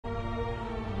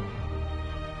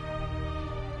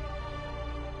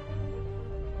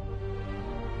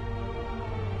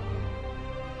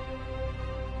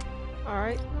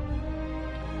Alright.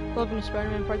 Welcome to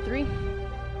Spider-Man Part 3.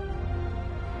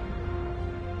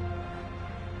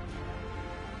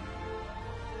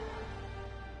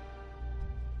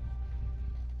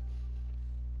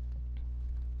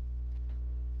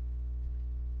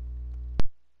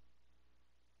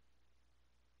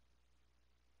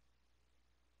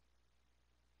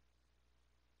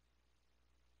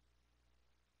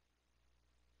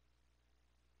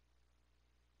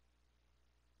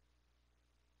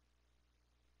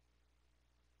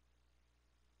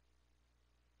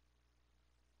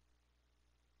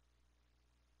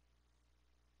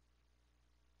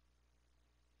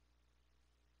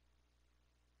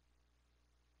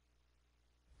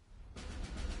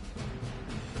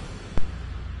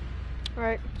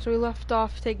 Alright, so we left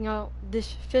off taking out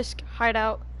this Fisk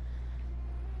hideout.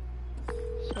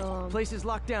 So, place is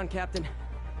locked down, Captain.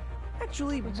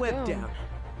 Actually, webbed down.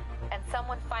 And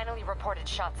someone finally reported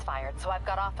shots fired, so I've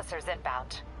got officers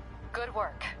inbound. Good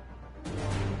work.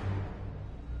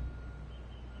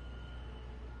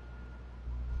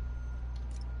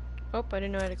 oh, I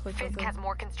didn't know I had to click Fisk something. has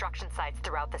more construction sites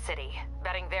throughout the city,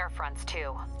 vetting their fronts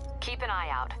too. Keep an eye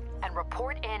out, and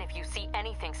report in if you see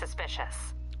anything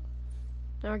suspicious.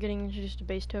 Now we're getting introduced to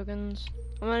base tokens.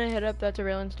 I'm gonna head up that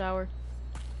surveillance tower.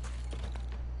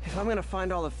 If I'm gonna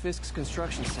find all of Fisk's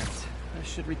construction sites, I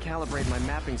should recalibrate my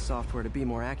mapping software to be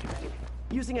more accurate.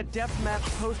 Using a depth map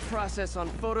post-process on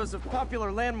photos of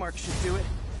popular landmarks should do it.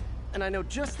 And I know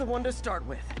just the one to start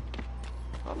with.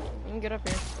 Oh, we can get up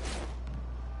here.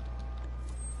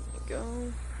 There we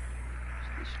go.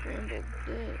 Scrambled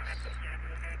this.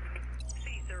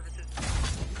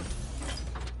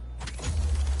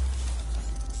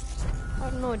 I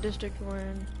don't know what district we're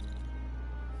in,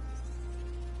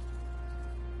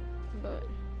 but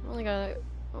I only got,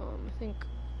 I think,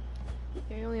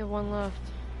 yeah, we only have one left.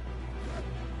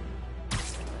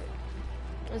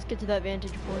 Let's get to that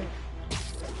vantage point.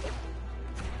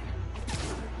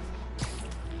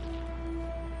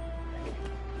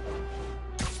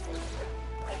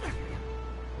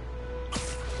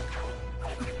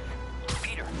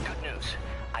 Peter, good news.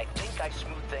 I think I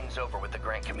smoothed things over with the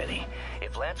grant committee.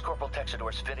 If Lance Corporal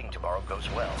Texador's fitting tomorrow goes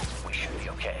well, we should be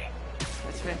okay.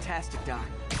 That's fantastic, Doc.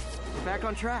 We're back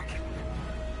on track.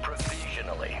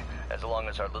 Provisionally, as long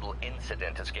as our little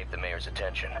incident escaped the mayor's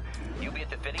attention. You'll be at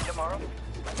the fitting tomorrow?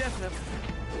 Definitely.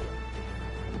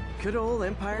 Good old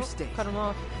Empire State. Cut him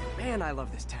off. Man, I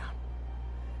love this town.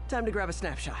 Time to grab a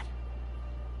snapshot.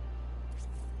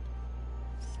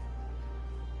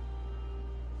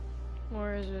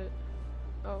 Where is it?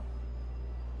 Oh.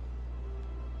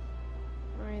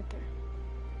 Right there.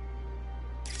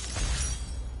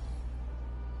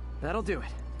 That'll do it.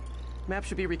 Map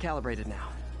should be recalibrated now.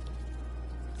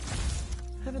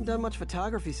 Haven't done much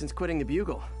photography since quitting the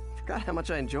Bugle. Forgot how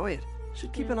much I enjoy it.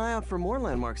 Should keep an eye out for more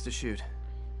landmarks to shoot.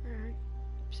 Alright.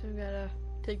 So we gotta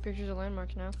take pictures of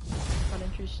landmarks now. Got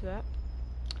introduced to that.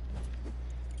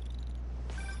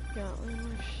 Got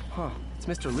landmarks. Huh, it's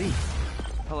Mr. Lee.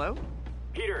 Hello?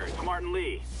 Peter, it's Martin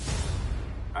Lee.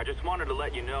 I just wanted to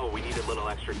let you know we need a little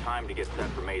extra time to get set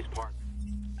for May's part.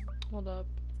 Hold up.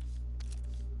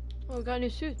 Oh, we got new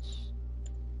suits.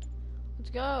 Let's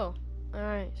go.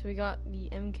 Alright, so we got the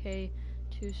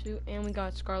MK2 suit and we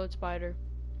got Scarlet Spider.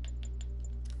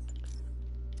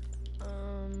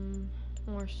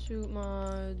 More suit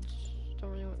mods.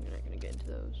 Don't really want, we're not gonna get into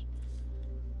those.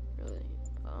 Really.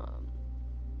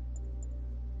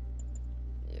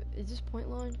 Is this point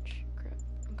launch? Crap.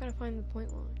 I'm gotta find the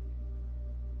point launch.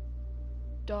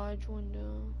 Dodge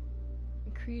window.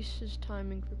 Increases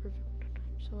timing for perfect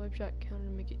so live shot counter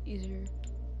to make it easier.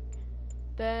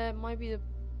 That might be the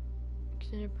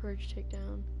extended purge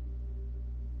takedown.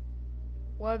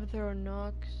 Web throw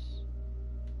knocks.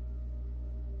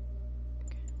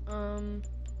 Okay.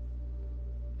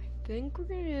 I think we're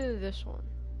gonna do this one.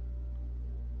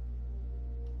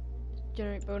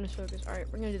 Generate bonus focus. Alright,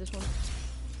 we're gonna do this one.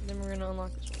 Then we're gonna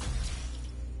unlock this one.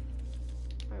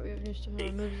 Alright, we have new stuff on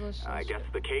our moves list. I guess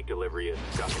the cake delivery is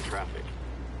stuck in traffic.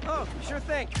 Oh, sure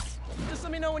thing. Just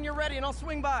let me know when you're ready and I'll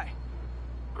swing by.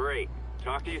 Great.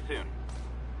 Talk to you soon.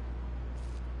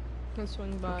 Let's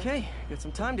swing by. Okay, got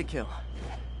some time to kill.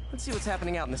 Let's see what's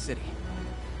happening out in the city.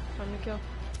 Time to kill.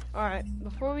 Alright,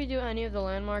 before we do any of the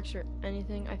landmarks or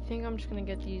anything, I think I'm just gonna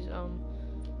get these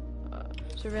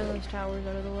surveillance towers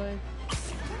out of the way.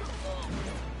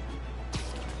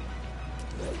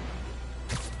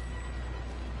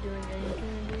 Doing anything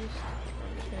in these.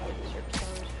 I'm just gonna get the surface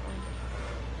towers.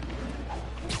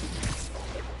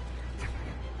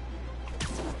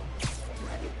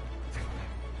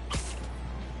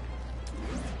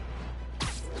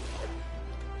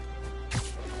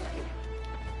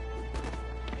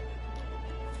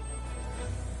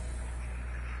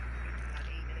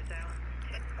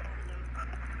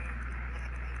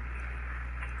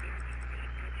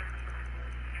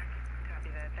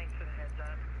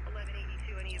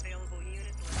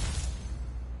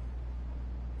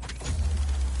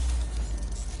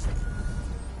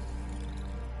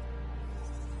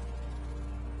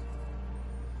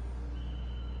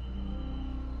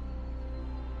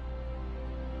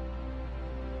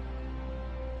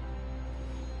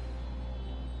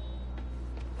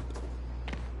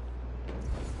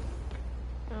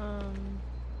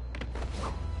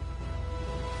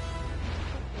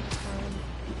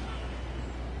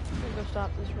 stop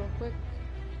this real quick.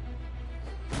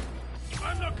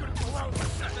 I'm not gonna pull out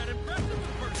like that. That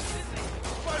impressive person, is he?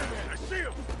 Spider-Man, I see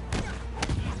him!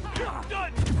 You're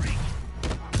done, freak!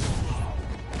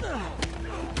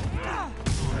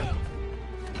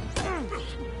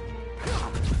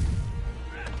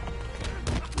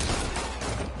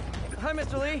 Hi,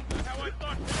 Mr. Lee. How I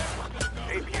thought that was gonna go.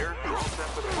 Hey, Peter, you're all set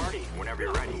for the party whenever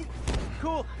you're ready.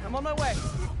 Cool, I'm on my way.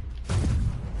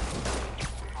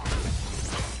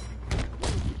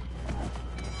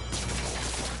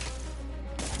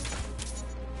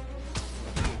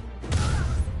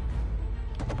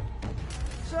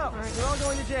 So, we're all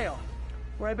going to jail,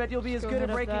 where I bet you'll be as Go good hit at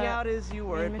up breaking that out as you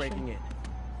were at main breaking mission.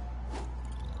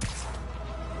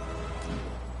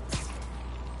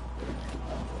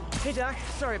 in. Hey, Doc,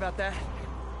 sorry about that.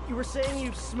 You were saying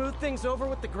you smoothed things over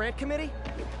with the grant committee?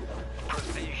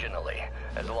 Provisionally,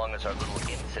 as long as our little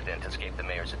incident escaped the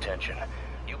mayor's attention.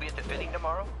 You'll be at the fitting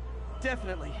tomorrow?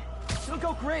 Definitely. It'll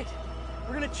go great.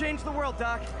 We're gonna change the world,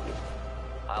 Doc.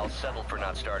 I'll settle for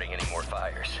not starting any more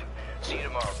fires. See you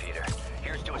tomorrow, Peter.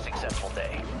 Here's to a successful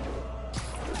day.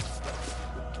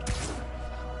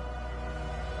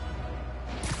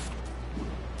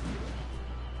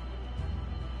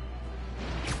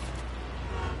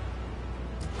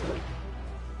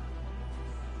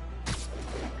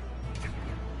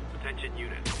 Attention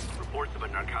units. Reports of a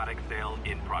narcotic sale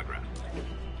in progress.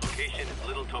 Location is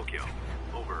Little Tokyo.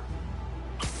 Over.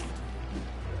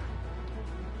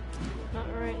 Not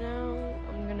right now.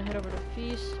 I'm gonna head over to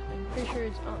Feast. I'm pretty sure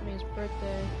it's Aunt May's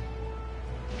birthday.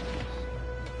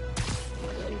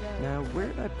 Let's do that. Now, where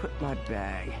did I put my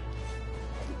bag?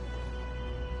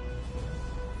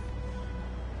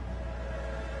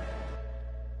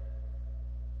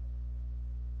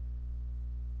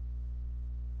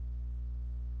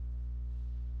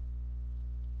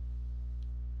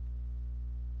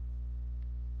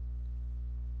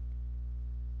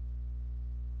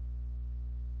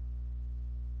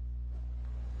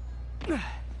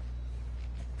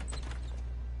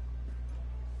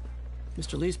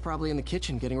 Mr. Lee's probably in the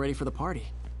kitchen getting ready for the party.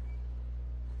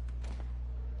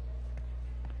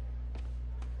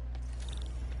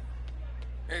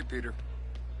 Hey, Peter.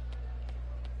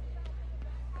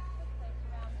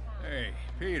 Hey,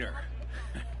 Peter.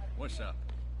 What's up?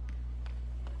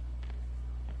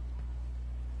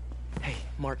 Hey,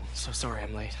 Martin, so sorry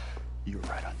I'm late. You were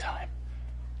right on time.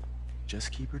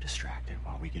 Just keep her distracted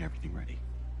while we get everything ready.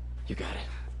 You got it.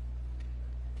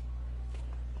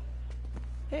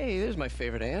 Hey, there's my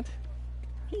favorite aunt.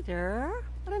 Peter,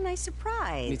 what a nice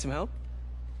surprise. Need some help?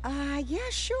 Yeah,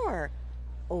 sure.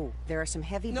 Oh, there are some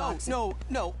heavy boxes.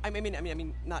 No. I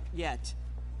mean, not yet.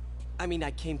 I mean,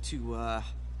 I came to, I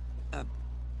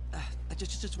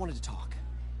just wanted to talk.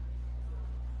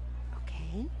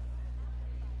 Okay.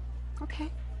 Okay.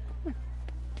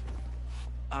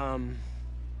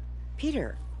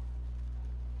 Peter,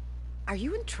 are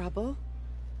you in trouble?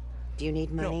 Do you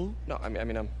need money? No, I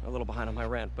mean, I'm a little behind on my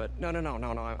rent, but no,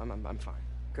 I'm fine.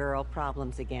 Girl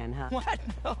problems again, huh? What?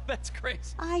 No, that's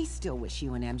crazy. I still wish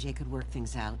you and MJ could work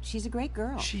things out. She's a great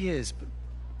girl. She is, but...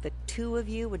 The two of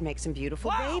you would make some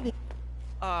beautiful babies.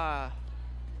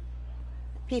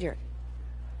 Peter,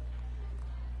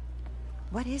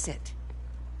 what is it?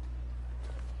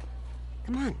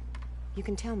 Come on, you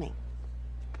can tell me.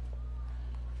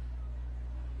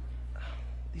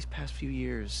 These past few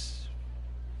years,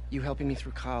 you helping me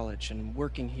through college and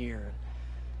working here,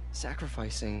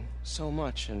 sacrificing so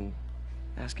much and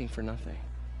asking for nothing.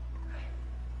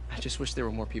 I just wish there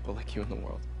were more people like you in the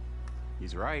world.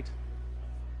 He's right.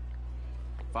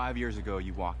 5 years ago,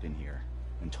 you walked in here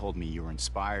and told me you were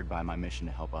inspired by my mission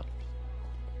to help others.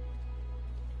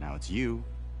 Now it's you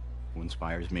who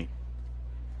inspires me.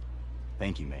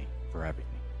 Thank you, May, for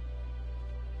everything.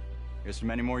 Here's to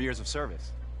many more years of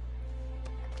service.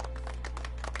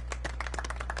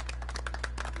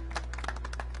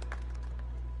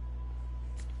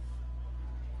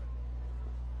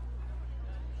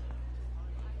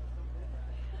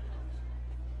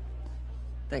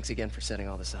 Thanks again for setting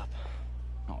all this up.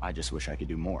 Oh, I just wish I could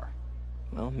do more.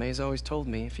 Well, May's always told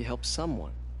me if you help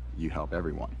someone... You help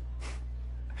everyone.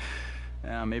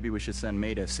 Maybe we should send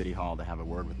May to City Hall to have a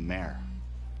word with the mayor.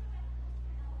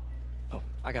 Oh,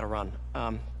 I gotta run.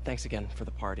 Thanks again for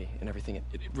the party and everything.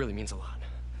 It really means a lot.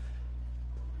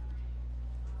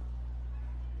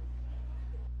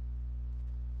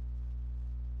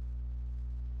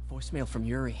 Voicemail from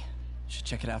Yuri. Should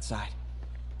check it outside.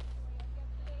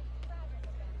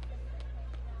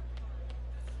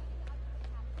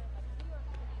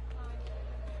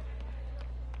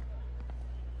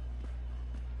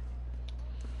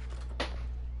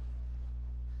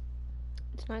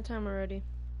 It's nighttime already.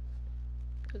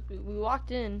 'Cause we walked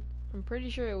in. I'm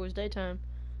pretty sure it was daytime.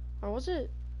 Or was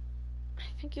it?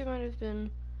 I think it might have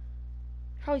been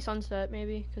probably sunset,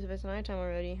 maybe. Because if it's nighttime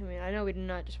already, I mean, I know we did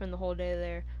not just spend the whole day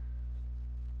there.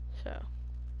 So.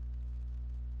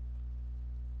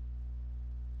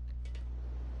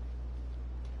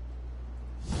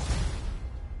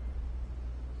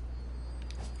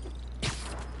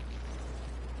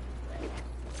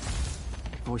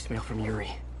 Voicemail from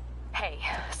Yuri. Hey,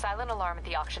 silent alarm at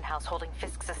the auction house holding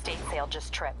Fisk's estate sale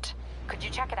just tripped. Could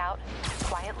you check it out?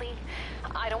 Quietly?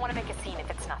 I don't want to make a scene if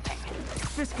it's nothing.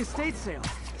 Fisk estate sale.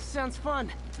 Sounds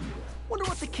fun. Wonder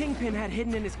what the Kingpin had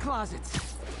hidden in his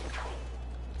closets.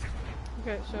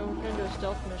 Okay, so we're gonna do a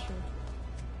stealth mission.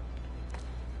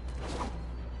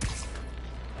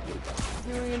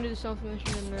 Then we're gonna do the stealth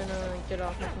mission and then get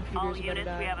off my computer. All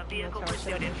units, we have a vehicle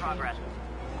pursuit in progress.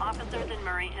 Officers in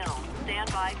Murray Hill,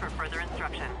 stand by for further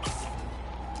instruction.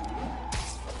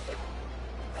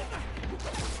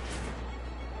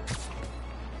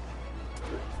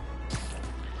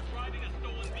 Driving a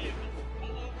stolen vehicle.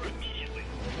 Pull over immediately.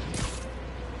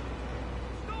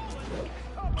 Stolen?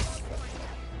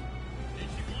 Did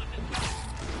she want it?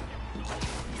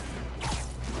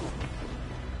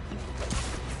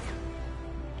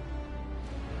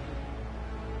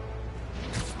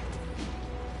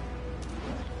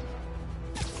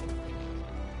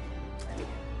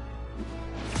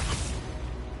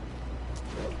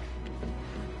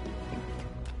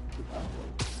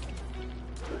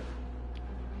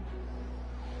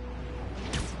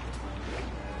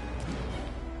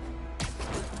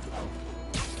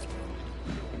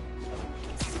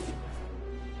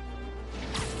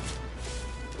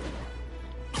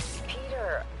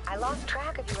 Peter, I lost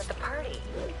track of you at the party.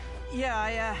 Yeah,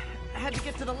 I had to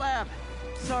get to the lab.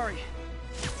 Sorry.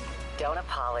 Don't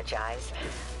apologize.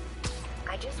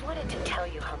 I just wanted to tell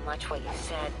you how much what you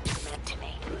said meant to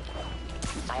me.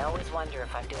 I always wonder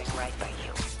if I'm doing right by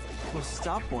you. Well,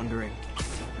 stop wondering.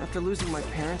 After losing my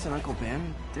parents and Uncle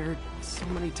Ben, there are so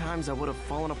many times I would have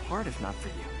fallen apart if not for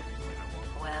you.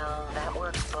 Well, that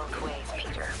works both ways,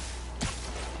 Peter.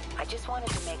 I just wanted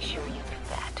to make sure you knew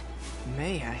that.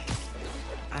 May,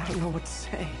 I don't know what to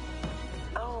say.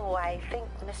 Oh, I think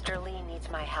Mr. Lee needs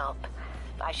my help.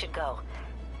 I should go.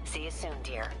 See you soon,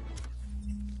 dear.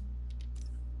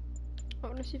 I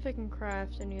want to see if I can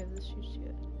craft any of this just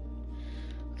yet.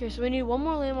 Okay, so we need one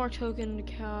more landmark token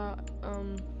to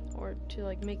or to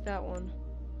like make that one.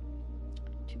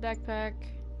 2 backpack.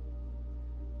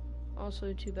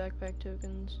 Also 2 backpack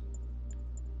tokens.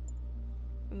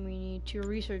 And we need 2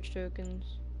 research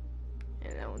tokens.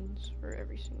 And that one's for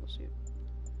every single suit.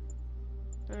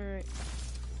 Alright.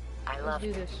 Let's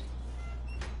do this.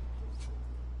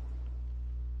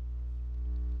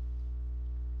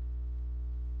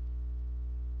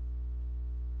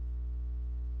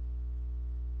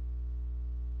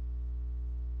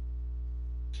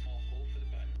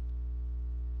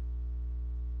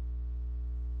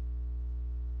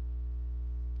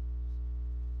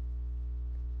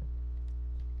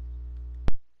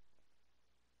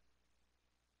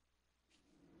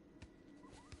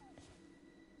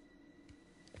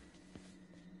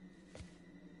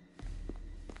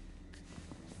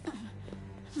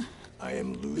 I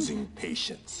am losing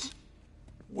patience.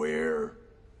 Where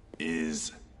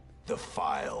is the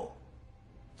file?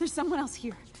 There's someone else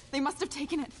here. They must have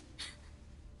taken it.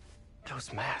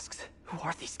 Those masks. Who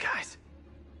are these guys?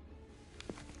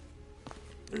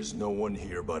 There's no one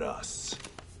here but us.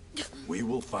 We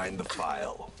will find the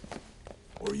file,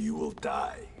 or you will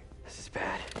die. This is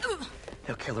bad.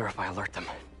 They'll kill her if I alert them.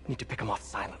 Need to pick them off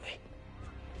silently.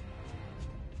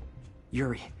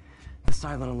 Yuri, the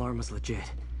silent alarm was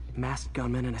legit. Masked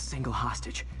gunmen and a single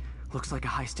hostage. Looks like a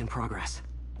heist in progress.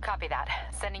 Copy that.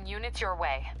 Sending units your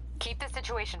way. Keep the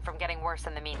situation from getting worse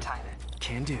in the meantime.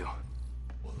 Can do.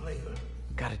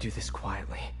 Gotta do this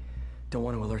quietly. Don't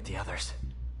want to alert the others.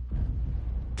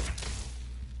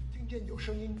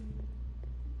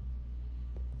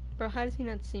 Bro, how does he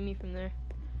not see me from there?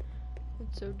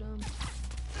 That's so dumb.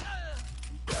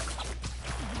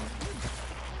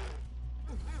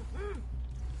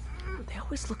 They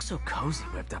always look so cozy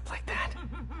whipped up like that.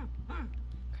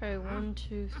 Okay, 1,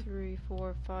 2, 3,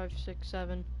 4, 5, 6,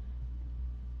 7,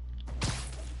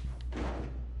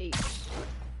 8.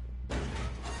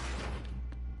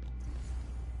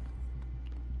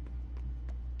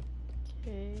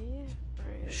 Okay,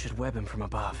 alright. Should web him from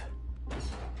above.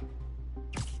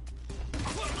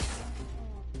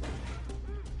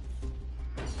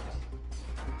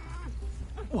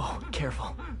 Whoa,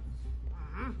 careful.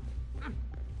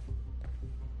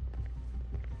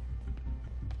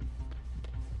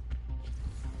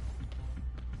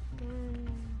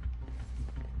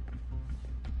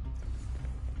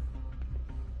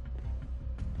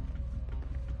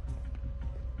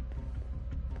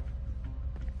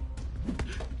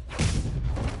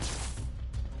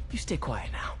 You stay quiet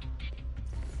now.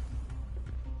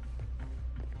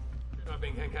 去那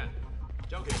边看看，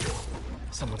交给我。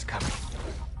 Someone's coming.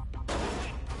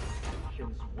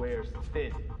 Since where's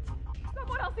Finn?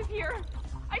 Someone else is here.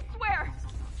 I swear.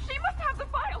 She must have the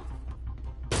file.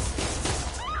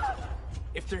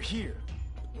 If they're here,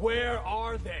 where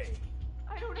are they?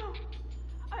 I don't know.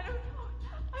 I don't know.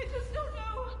 I just don't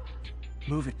know.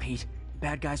 Move it, Pete.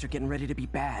 Bad guys are getting ready to be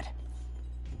bad.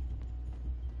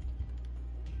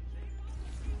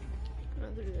 Oh,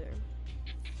 they're there.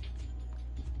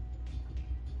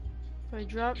 If I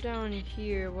drop down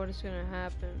here, what is gonna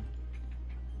happen?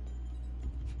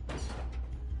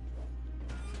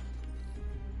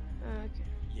 Okay.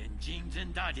 眼睛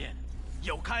睁大点，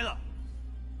有开了。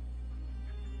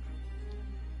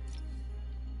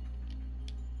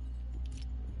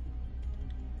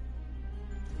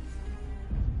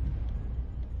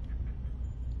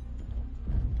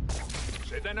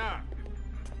谁在那儿？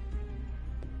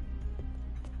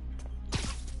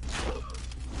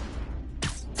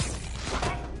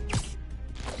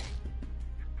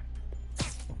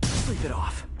 Sleep it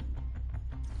off.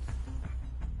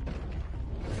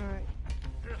 Alright.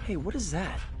 Hey, what is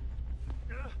that?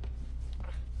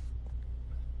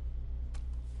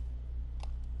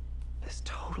 This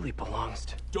totally belongs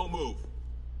to... Don't move.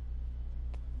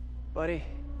 Buddy,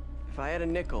 if I had a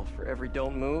nickel for every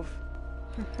don't move...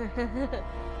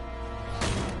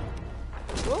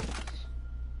 Whoops.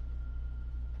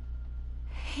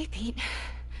 Hey, Pete.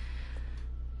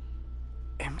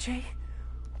 MJ?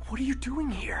 What are you doing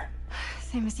here?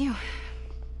 Same as you.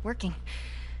 Working.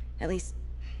 At least,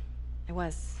 I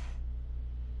was.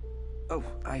 Oh,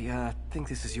 I think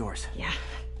this is yours. Yeah,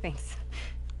 thanks.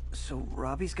 So,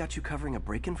 Robbie's got you covering a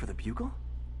break-in for the Bugle?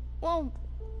 Well,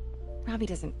 Robbie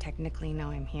doesn't technically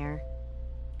know I'm here.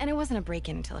 And it wasn't a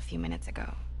break-in until a few minutes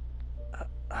ago.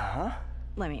 Huh?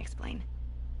 Let me explain.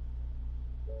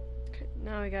 Okay,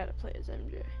 now we gotta play as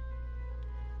MJ.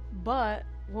 But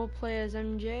we'll play as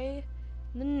MJ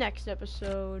in the next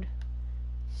episode.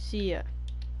 See ya.